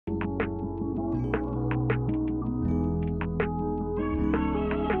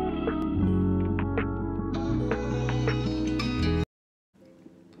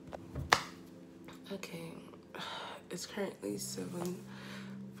currently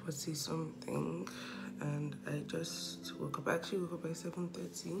 7:40 something, and I just woke up. I actually woke up by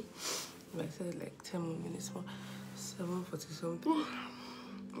 7:30. I said like 10 more minutes more. 7:40 something.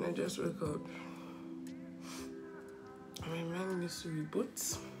 And I just woke up. My mind needs to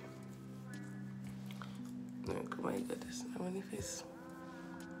reboot. Like, oh my god, this is my money face.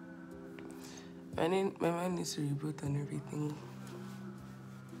 My mind needs to reboot and everything.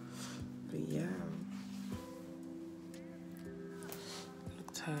 But yeah, I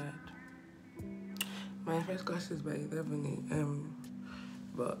look tired. My first class is by 11 a.m.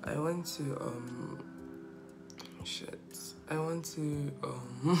 But I want to I want to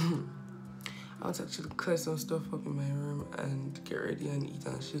I want to actually clear some stuff up in my room and get ready and eat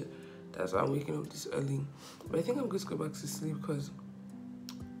and shit. That's why I'm waking up this early. But I think I'm going to go back to sleep because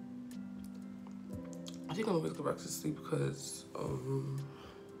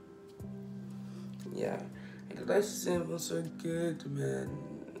yeah, like that scene was so good, man.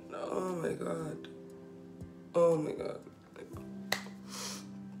 Oh my god. Oh my god.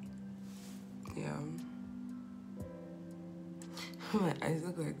 Yeah. My eyes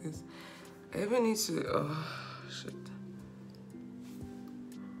look like this. I even need to, oh shit.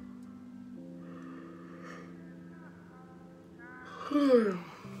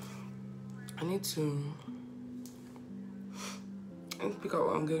 I need to pick out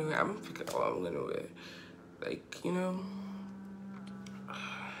what I'm gonna wear. I'm gonna pick out what I'm gonna wear. Like, you know,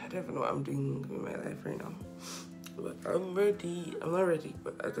 I don't even know what I'm doing in my life right now. But I'm ready. I'm not ready,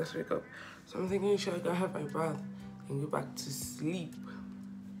 but I just wake up. So I'm thinking, should I go have my bath and go back to sleep?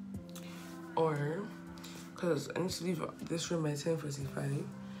 Or, because I need to leave this room by 10:45,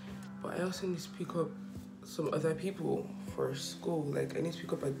 but I also need to pick up some other people for school. Like, I need to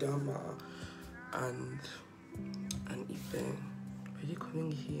pick up Adama and Ife. Are you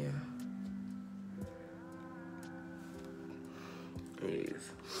coming here?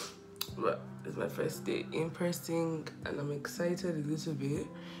 Anyways, but it's my first day in person and I'm excited a little bit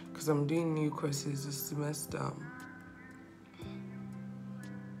because I'm doing new courses this semester.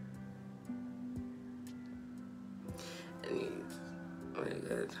 Anyways, oh my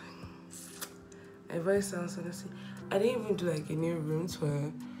god, my voice sounds honestly. I didn't even do like a new room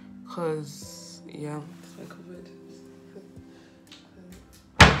tour because yeah, it's my cupboard.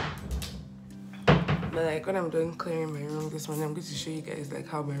 But like when I'm done clearing my room this morning, I'm going to show you guys like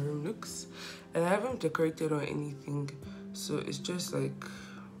how my room looks. And I haven't decorated or anything, so it's just like,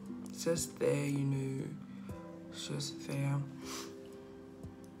 it's just there, you know, it's just there.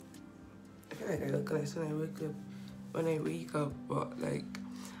 I feel like I look nice when I wake up, but like,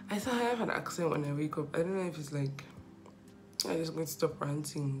 I thought I have an accent when I wake up. I don't know if it's like, I'm just going to stop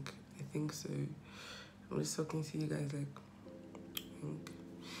ranting. I think so. I'm just talking to you guys like,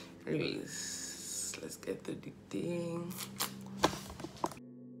 anyways. Let's get to the thing.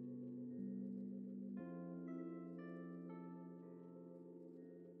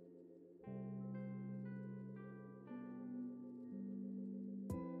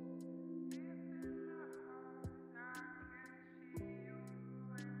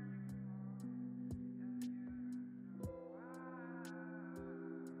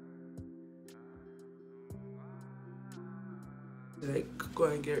 Like, go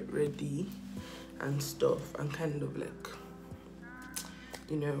and get ready and stuff and kind of like,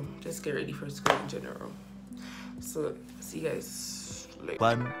 you know, just get ready for school in general. So see you guys later.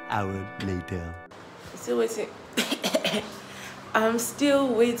 1 hour later. Still waiting. I'm still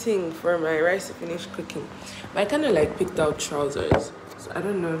waiting for my rice to finish cooking. But I kind of like picked out trousers, so I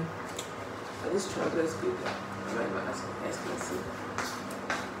don't know. Are these trousers good? I might not ask you guys can see.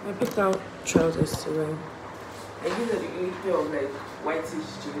 I picked out trousers to wear. And these are the only pair of like whitish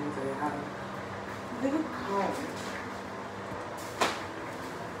jeans I have. They look calm.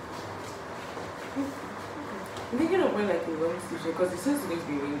 I'm thinking of wearing like a long sleeve shirt because it seems to be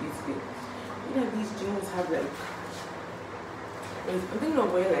windy today. You know, these jeans have like, I'm thinking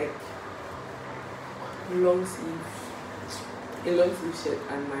of wearing like a long sleeve shirt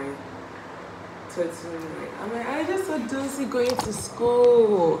and my I'm like, I just saw Dulcie going to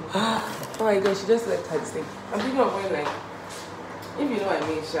school. Oh my gosh, she just left her thing. I'm thinking of wearing like, if you know what I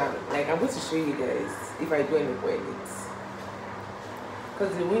mean, Sham, like I'm going to show you guys if I do end up wearing it.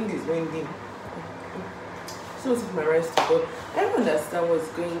 Because the wind is windy. So it's my rice to go. I don't understand what's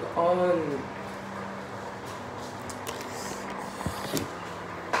going on.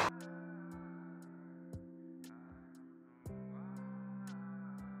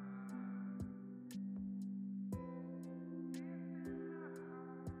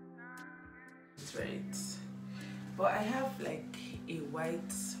 Right, but I have like a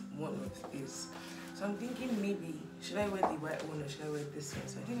white one of this, so I'm thinking maybe should I wear the white one or should I wear this one?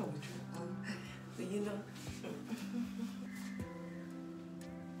 So I think I will try one. But you know.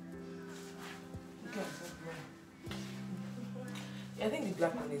 Yeah, I think the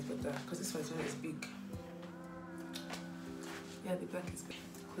black one is better because this one's always big. Yeah, the black is big.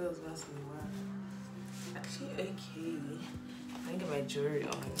 Clothes once in a while. Actually, okay. I can get my jewelry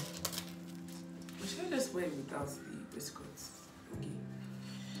on. Or should I just wear it without the waistcoats? Okay.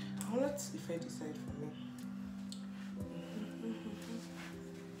 I'll let if I decide for me.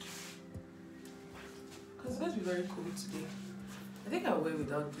 Because it's going to be very cold today. I think I'll wear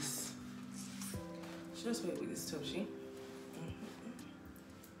without this. Should I just wear it with this top, she?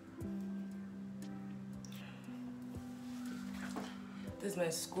 This is my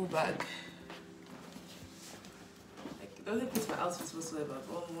school bag. Like, it doesn't fit my outfit whatsoever,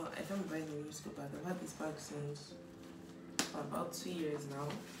 but I can't buy a new school bag. I've had this bag since about 2 years now.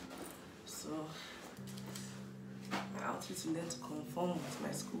 So my outfit will learn to conform with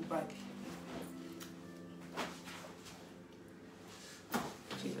my school bag.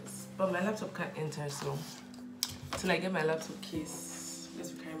 Jesus. But my laptop can't enter, so till I get my laptop case, I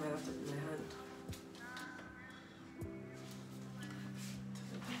just carry my laptop in my hand.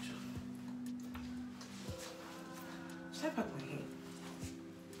 Should I pack my hair?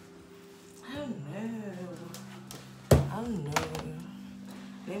 I don't know.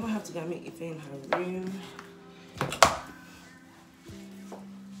 They might have to get me Ife in her room.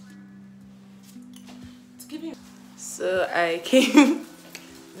 It's giving. So I came.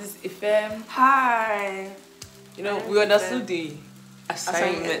 This Ife. Hi. You know, we understood the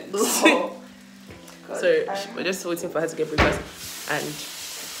assignment. So we're just waiting for her to get breakfast, and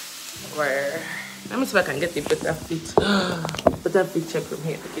let me see if I can get a better fit. Better fit check from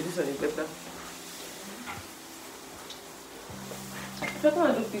here. Okay, this one is better. If I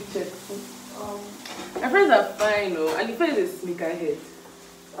can't do fit check, my friends are fine, though, and the friend is sneakerhead.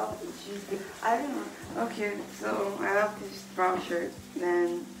 Oh, I don't know. Okay, so I have this brown shirt,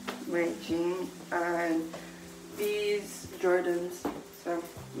 then my jeans, and these Jordans. So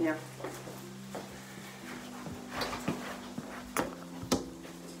yeah.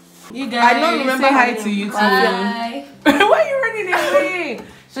 You guys, I don't remember hi to you too. Why are you running away?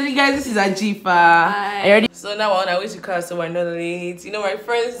 So you guys, this is Ajifa. So now we're on our way to class, so we're not late. You know, my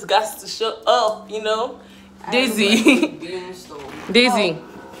friends got to show up, you know. Daisy. Daisy.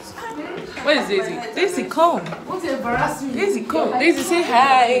 Where is Daisy? Daisy, come. What's embarrassing? Daisy, come. Daisy, say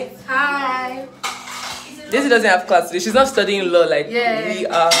hi. Hi. Daisy doesn't have class today. She's not studying law like we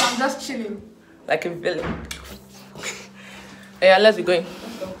are. I'm just chilling. Like a villain. Yeah, let's be going.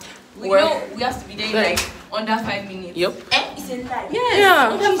 We know we have to be there like under 5 minutes. Yep. It's in time. Yes. Yeah.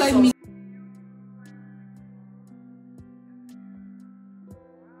 Under 5 minutes.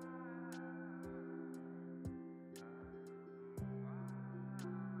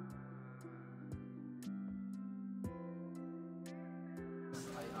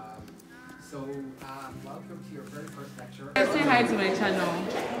 Welcome to your very first lecture. Say hi to my channel.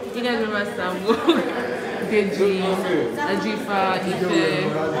 You guys remember Sambo, Deji, Ajifa,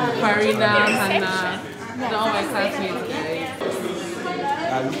 Ife, Farina, Hannah. They're all my classmates, guys.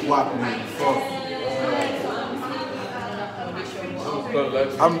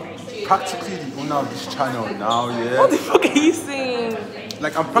 I'm practically the owner of this channel now, yeah. What the fuck are you saying?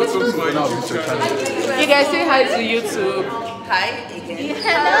 Like, I'm practically the owner of this channel. You guys say hi to YouTube. Hi again.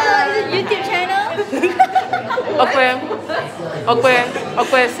 Hello, YouTube channel.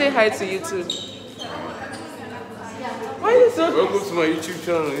 Okwe, say hi to YouTube. Why are you so? Welcome to my YouTube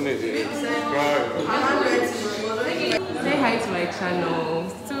channel, Say hi to my channel.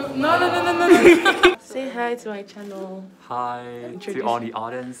 No. Say hi to my channel. Hi to all the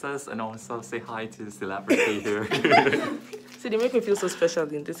audiences, and also say hi to the celebrity here. See, they make me feel so special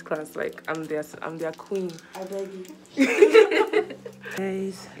in this class. Like I'm their queen. I beg you.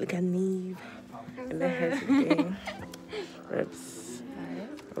 Guys, look at Neve and the hair today. Reps.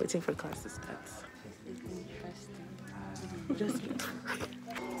 We're waiting for class to start. Just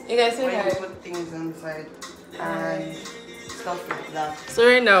you guys say hi. Put things inside and stuff like that. So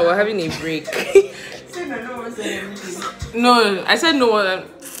right now we're having a break. No, I said no one.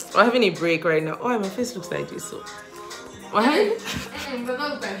 We're having a break right now. Oh, my face looks like this. So we're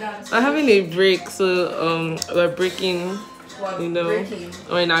having a break. So we're breaking. You know,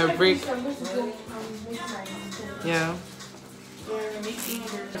 or in our break. Yeah.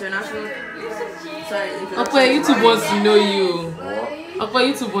 International. Okwe, YouTube wants to know you.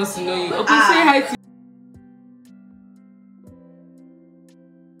 Okwe, YouTube wants to know you. Okay, say hi to.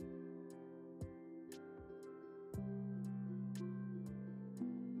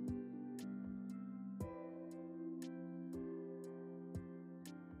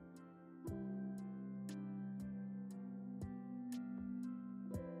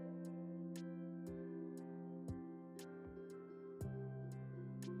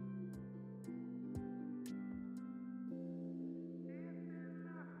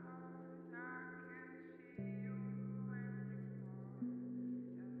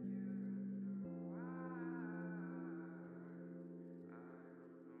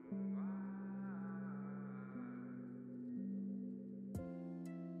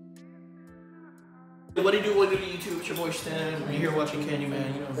 What do you do? What do you do? YouTube? It's your boy Stan. You're here watching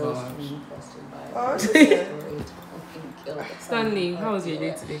Candyman. You know vibes. Oh, okay. Stanley, how was your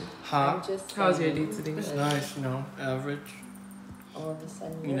day today? Huh? How was your day today? It's nice, you know, average.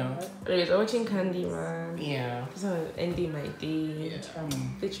 You know. Right, I'm watching Candyman. Yeah. So I'm ending my day. Yeah.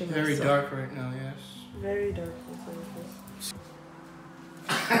 Very dark right now, yes. Very dark.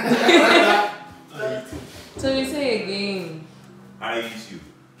 So we say again. I use you.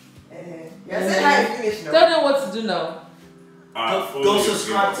 Yes, how you finish now. Tell them what to do now. Go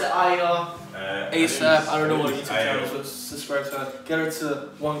subscribe to ASAP. I don't know what YouTube channel, so subscribe to that. Get her to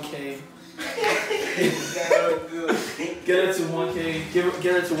 1K. Get her to 1K. Get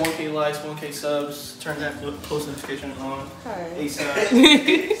her to 1K likes, 1K subs. Turn that post notification on. ASAP.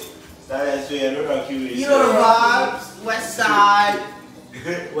 You know the vibes. West Side.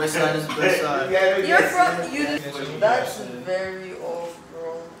 West Side is the best side. You're from you. That's very old,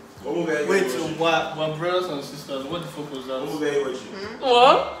 bro. Wait, so what brothers and sisters, what the fuck was that?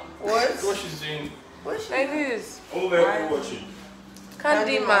 What? What? What she's saying? What's she? Like this. watching.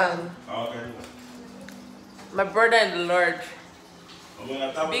 Candyman. Okay. My brother in the Lord. Big.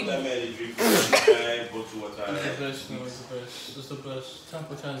 It's the best, no, it's the best. It's the best.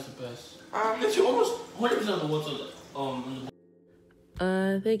 Temple Chan is the best. Literally almost 100% of the water in the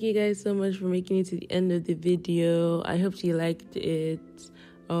Thank you guys so much for making it to the end of the video. I hope you liked it.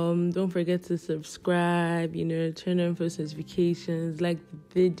 Don't forget to subscribe, turn on post notifications, like the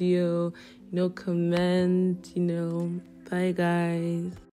video, comment, bye guys.